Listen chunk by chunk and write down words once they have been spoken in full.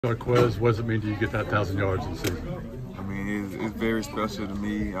Jarquez, what does it mean to you get that 1,000 yards in the season? I mean, it's very special to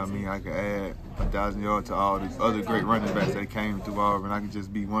me. I mean, I could add 1,000 yards to all the other great running backs that came through Auburn. I could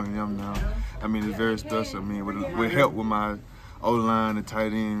just be one of them now. I mean, it's very special. I mean, with help with my O-line, the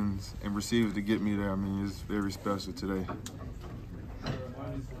tight ends, and receivers to get me there, I mean, it's very special today.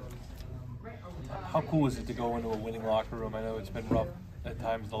 How cool is it to go into a winning locker room? I know it's been rough at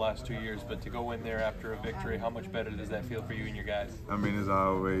times the last 2 years, but to go in there after a victory, how much better does that feel for you and your guys? I mean, it's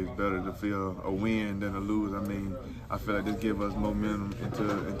always better to feel a win than a lose. I mean, I feel like this gives us momentum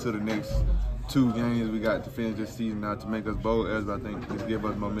into the next 2 games we got to finish this season now to make us bowl eligible. I think this gives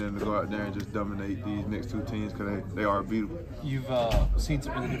us momentum to go out there and just dominate these next 2 teams because they are beatable. You've seen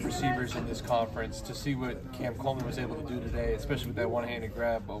some really good receivers in this conference. To see what Cam Coleman was able to do today, especially with that one-handed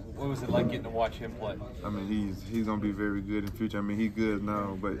grab, what was it like getting to watch him play? I mean, he's going to be very good in the future. I mean, he's good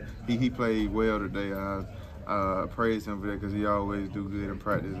now, but he played well today. I praise him for that because he always do good in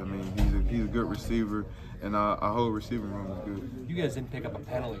practice. I mean, he's a good receiver, and our whole receiving room is good. You guys didn't pick up a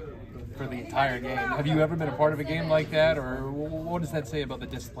penalty for the entire game. Have you ever been a part of a game like that, or what does that say about the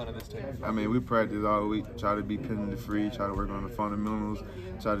discipline of this team? I mean, we practice all week, try to be penalty-free, try to work on the fundamentals,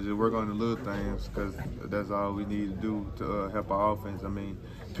 try to just work on the little things because that's all we need to do to help our offense. I mean,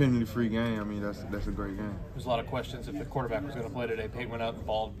 penalty-free game, I mean, that's a great game. There's a lot of questions if the quarterback was going to play today. Pate went out and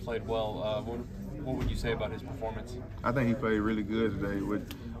balled, played well. What would you say about his performance? I think he played really good today with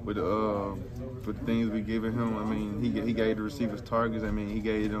the things we giving him. I mean, he gave the receivers targets. I mean, he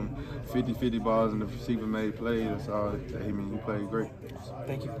gave them 50-50 balls and the receiver made plays. That's all. I mean, he played great.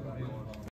 Thank you.